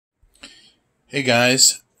Hey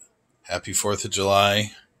guys, happy 4th of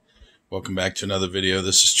July. Welcome back to another video.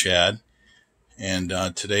 This is Chad, and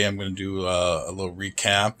today I'm going to do a little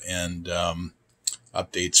recap and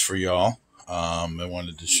updates for y'all. I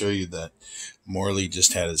wanted to show you that Morley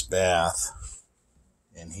just had his bath,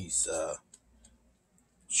 and he's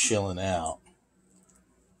chilling out.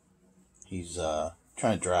 He's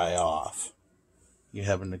trying to dry off. You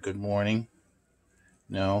having a good morning?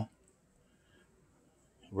 No?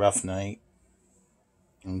 Rough night?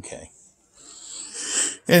 Okay.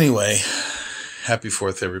 Anyway, happy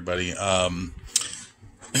 4th, everybody. I'm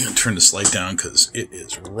going to turn this light down because it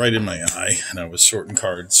is right in my eye, and I was sorting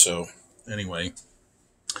cards. So, anyway.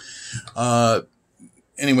 Guys,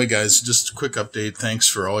 just a quick update. Thanks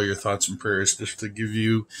for all your thoughts and prayers. Just to give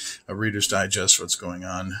you a Reader's Digest what's going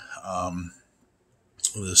on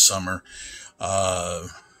this summer.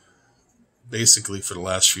 Basically, for the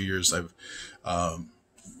last few years, I've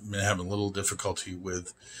been having a little difficulty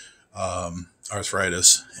with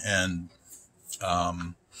arthritis, and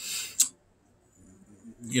I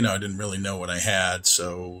didn't really know what I had.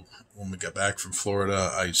 So when we got back from Florida,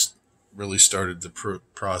 I really started the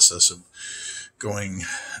process of going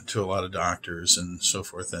to a lot of doctors and so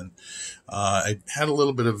forth. And I had a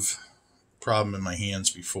little bit of problem in my hands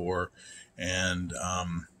before, and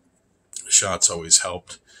shots always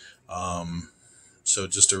helped. So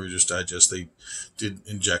just a Reader's Digest, they did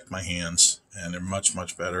inject my hands, and they're much,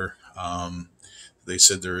 much better. They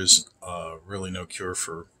said there is really no cure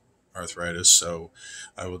for arthritis, so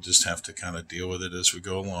I will just have to kind of deal with it as we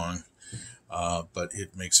go along. But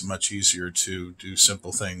it makes it much easier to do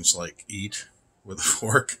simple things like eat with a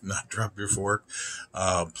fork, not drop your fork,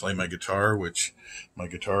 play my guitar, which my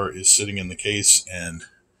guitar is sitting in the case, and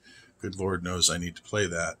good Lord knows I need to play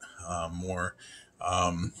that more.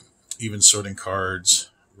 Even sorting cards,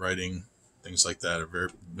 writing, things like that have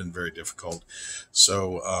been very difficult.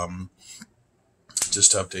 So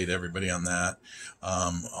just to update everybody on that.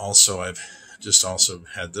 Also, I've just also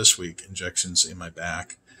had this week injections in my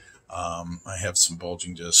back. I have some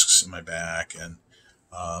bulging discs in my back and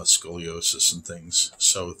scoliosis and things.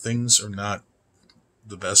 So things are not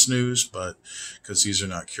the best news, but because these are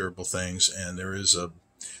not curable things, and there is a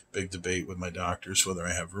big debate with my doctors whether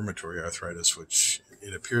I have rheumatoid arthritis, which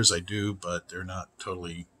it appears I do, but they're not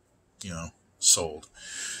totally, sold.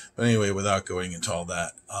 But anyway, without going into all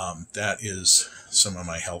that, that is some of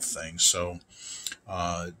my health things. So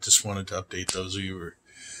just wanted to update those of you who are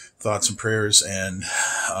thoughts and prayers, and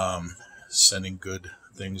sending good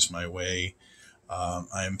things my way.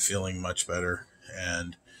 I am feeling much better,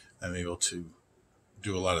 and I'm able to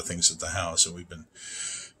do a lot of things at the house. And we've been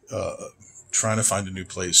trying to find a new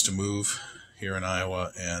place to move here in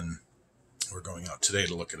Iowa, and we're going out today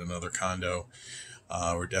to look at another condo.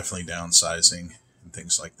 We're definitely downsizing and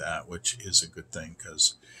things like that, which is a good thing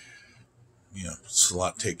because it's a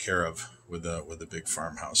lot to take care of with a big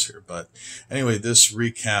farmhouse here. But anyway, this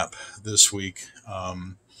recap this week.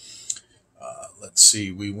 Let's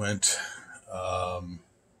see. We went.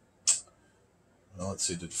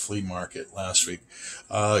 Did flea market last week.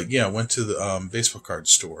 Went to the baseball card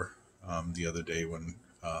store the other day when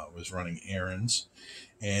I was running errands,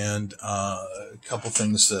 and a couple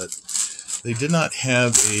things that they did not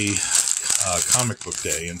have a comic book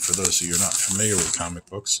day. And for those of you who are not familiar with comic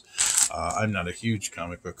books, I'm not a huge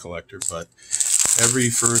comic book collector, but every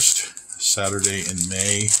first Saturday in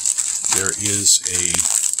May there is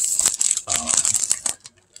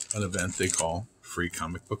an event they call Free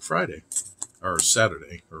Comic Book Friday, or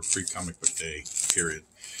Saturday, or Free Comic Book Day, period.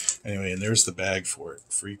 Anyway, and there's the bag for it,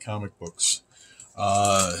 free comic books.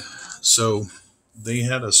 So they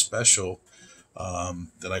had a special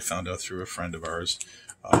that I found out through a friend of ours.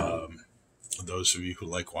 Those of you who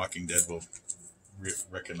like Walking Dead will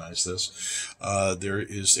recognize this. There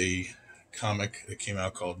is a comic that came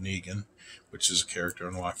out called Negan, which is a character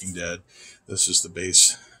on Walking Dead. This is the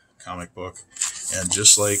base comic book, and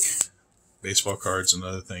just like baseball cards and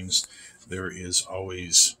other things, there is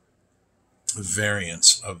always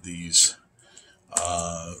variants of these.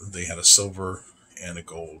 They had a silver and a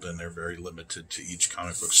gold, and they're very limited to each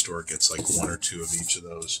comic book store gets like one or two of each of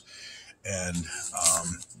those, and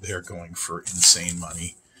they're going for insane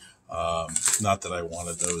money. Not that I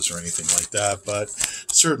wanted those or anything like that, but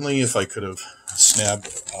certainly if I could have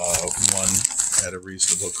snagged one at a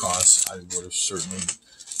reasonable cost, I would have certainly,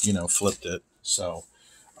 flipped it. So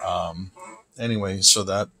anyway, so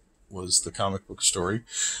that was the comic book story.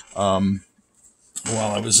 While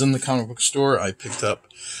I was in the comic book store, I picked up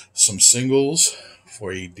some singles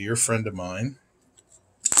for a dear friend of mine,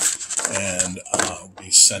 and I'll be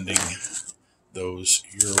sending those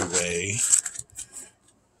your way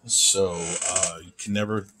So you can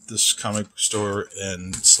never, this comic store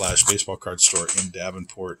and slash baseball card store in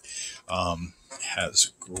Davenport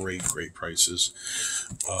has great prices.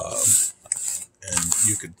 And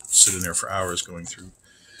you could sit in there for hours going through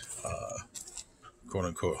quote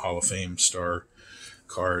unquote Hall of Fame star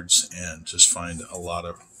cards and just find a lot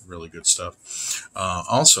of really good stuff.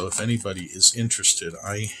 Also, if anybody is interested,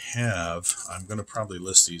 I'm going to probably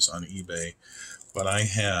list these on eBay, but I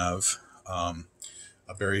have a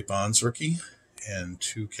Barry Bonds rookie and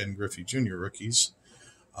two Ken Griffey Jr. rookies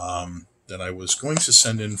that I was going to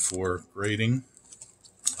send in for grading.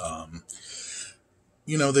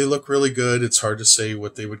 They look really good. It's hard to say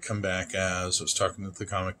what they would come back as. I was talking to the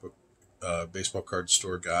comic book baseball card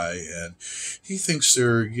store guy, and he thinks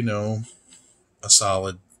they're, a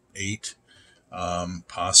solid 8.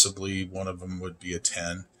 Possibly one of them would be a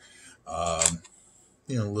 10. A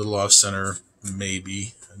little off center,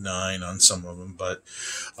 maybe a 9 on some of them, but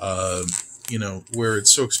where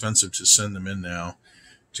it's so expensive to send them in now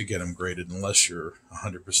to get them graded, unless you're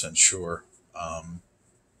 100% sure.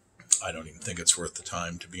 I don't even think it's worth the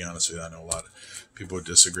time, to be honest with you. I know a lot of people would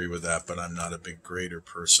disagree with that, but I'm not a big grader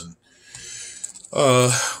person.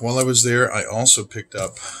 While I was there, I also picked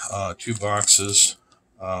up 2 boxes.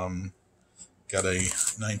 Got a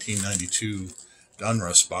 1992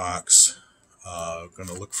 Donruss box. Going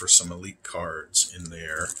to look for some elite cards in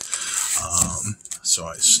there. So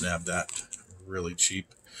I snapped that really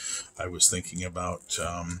cheap. I was thinking about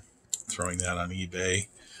throwing that on eBay,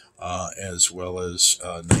 as well as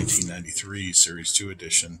 1993 Series 2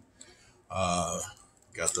 edition.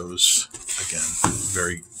 Got those, again,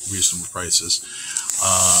 very reasonable prices.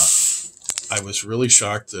 I was really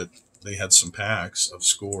shocked that they had some packs of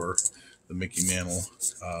Score, the Mickey Mantle,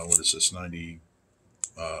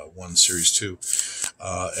 91 Series 2.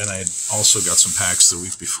 And I had also got some packs the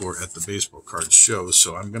week before at the baseball card show,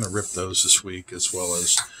 so I'm going to rip those this week, as well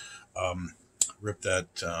as rip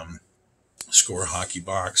that Score hockey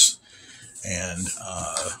box and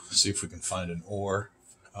see if we can find an Orr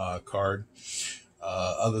card.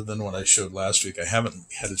 Other than what I showed last week, I haven't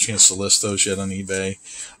had a chance to list those yet on eBay.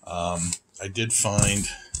 I did find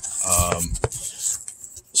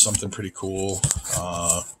something pretty cool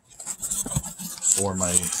for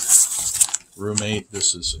my roommate.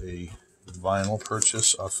 This is a vinyl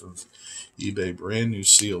purchase off of eBay, brand new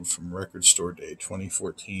sealed from Record Store Day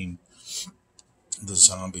 2014. The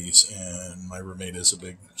Zombies, and my roommate is a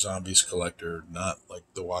big Zombies collector, not like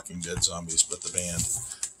the Walking Dead Zombies, but the band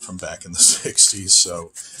from back in the 60s.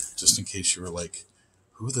 So just in case you were like,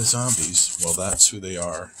 who are the Zombies? Well, that's who they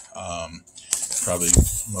are. Probably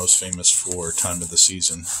most famous for Time of the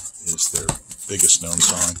Season is their biggest known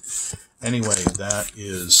song. Anyway, that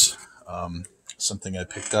is something I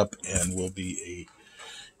picked up and will be a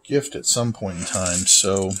gift at some point in time.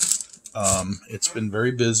 So it's been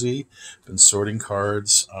very busy, been sorting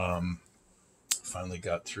cards. Finally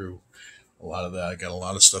got through a lot of that. I got a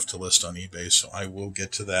lot of stuff to list on eBay, so I will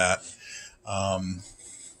get to that.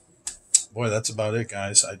 Boy, that's about it,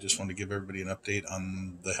 guys. I just want to give everybody an update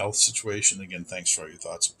on the health situation. Again, thanks for all your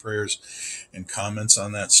thoughts and prayers and comments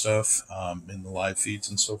on that stuff in the live feeds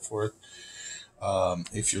and so forth.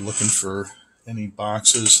 If you're looking for any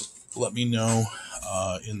boxes, let me know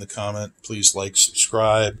in the comment. Please like,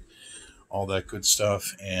 subscribe, all that good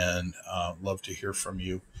stuff, and love to hear from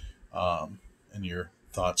you and your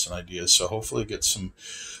thoughts and ideas. So hopefully get some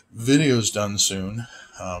videos done soon.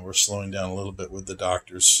 We're slowing down a little bit with the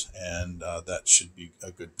doctors, and that should be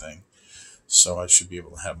a good thing. So I should be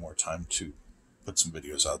able to have more time to put some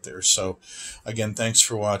videos out there. So again, thanks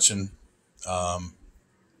for watching.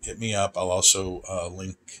 Hit me up. I'll also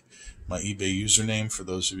link my eBay username for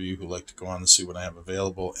those of you who like to go on and see what I have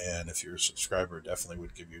available. And if you're a subscriber, definitely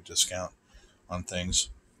would give you a discount on things.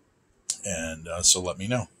 And so let me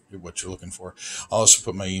know what you're looking for. I'll also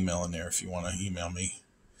put my email in there if you want to email me.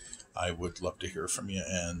 I would love to hear from you.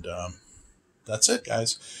 And that's it,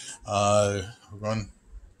 guys. We're going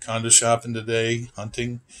condo shopping today,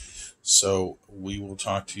 hunting. So we will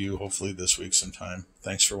talk to you hopefully this week sometime.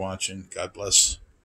 Thanks for watching. God bless.